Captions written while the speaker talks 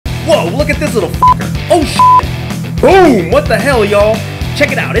Whoa, look at this little fucker. Oh shit. Boom, what the hell, y'all?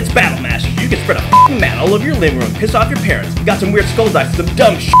 Check it out, it's Battle Masters. You can spread a fucking mat all over your living room, piss off your parents. You got some weird skull dice and some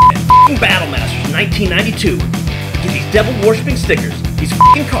dumb shit. Fucking Battle Masters 1992. Get these devil worshipping stickers. These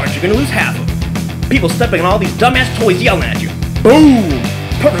fucking cards, you're gonna lose half of them. People stepping on all these dumbass toys yelling at you. Boom!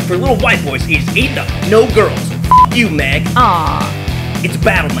 Perfect for little white boys ages 8 and up. No girls. F you, Meg. Aww. It's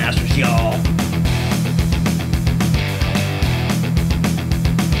Battle Masters, y'all.